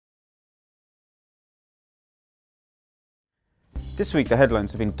This week the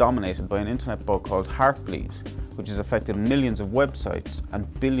headlines have been dominated by an internet bug called Heartbleed, which has affected millions of websites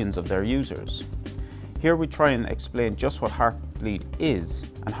and billions of their users. Here we try and explain just what Heartbleed is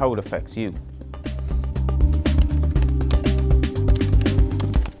and how it affects you.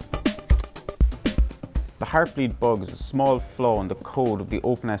 The Heartbleed bug is a small flaw in the code of the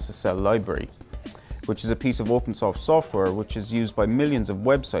OpenSSL library, which is a piece of open source software which is used by millions of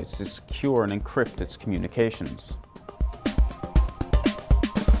websites to secure and encrypt its communications.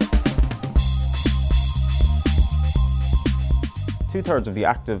 Two-thirds of the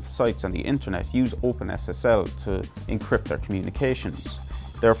active sites on the internet use OpenSSL to encrypt their communications.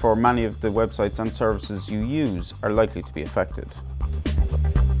 Therefore, many of the websites and services you use are likely to be affected.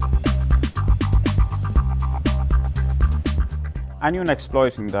 Anyone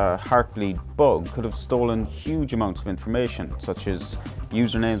exploiting the Heartbleed bug could have stolen huge amounts of information, such as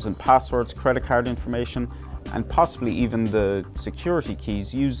usernames and passwords, credit card information, and possibly even the security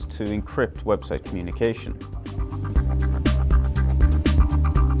keys used to encrypt website communication.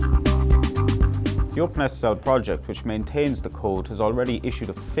 The OpenSSL project, which maintains the code, has already issued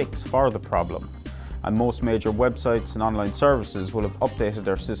a fix for the problem, and most major websites and online services will have updated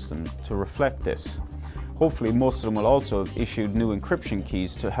their system to reflect this. Hopefully, most of them will also have issued new encryption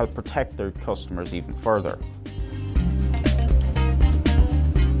keys to help protect their customers even further.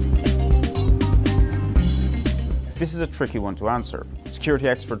 This is a tricky one to answer. Security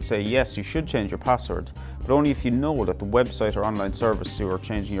experts say yes, you should change your password, but only if you know that the website or online service you are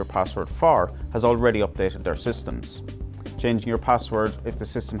changing your password for has already updated their systems. Changing your password if the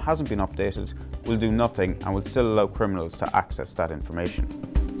system hasn't been updated will do nothing and will still allow criminals to access that information.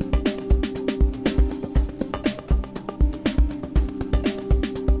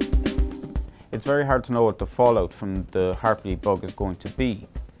 It's very hard to know what the fallout from the Heartbleed bug is going to be.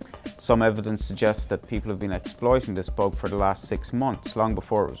 Some evidence suggests that people have been exploiting this bug for the last 6 months, long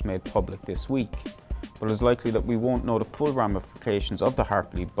before it was made public this week. But it's likely that we won't know the full ramifications of the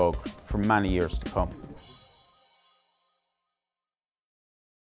Heartbleed bug for many years to come.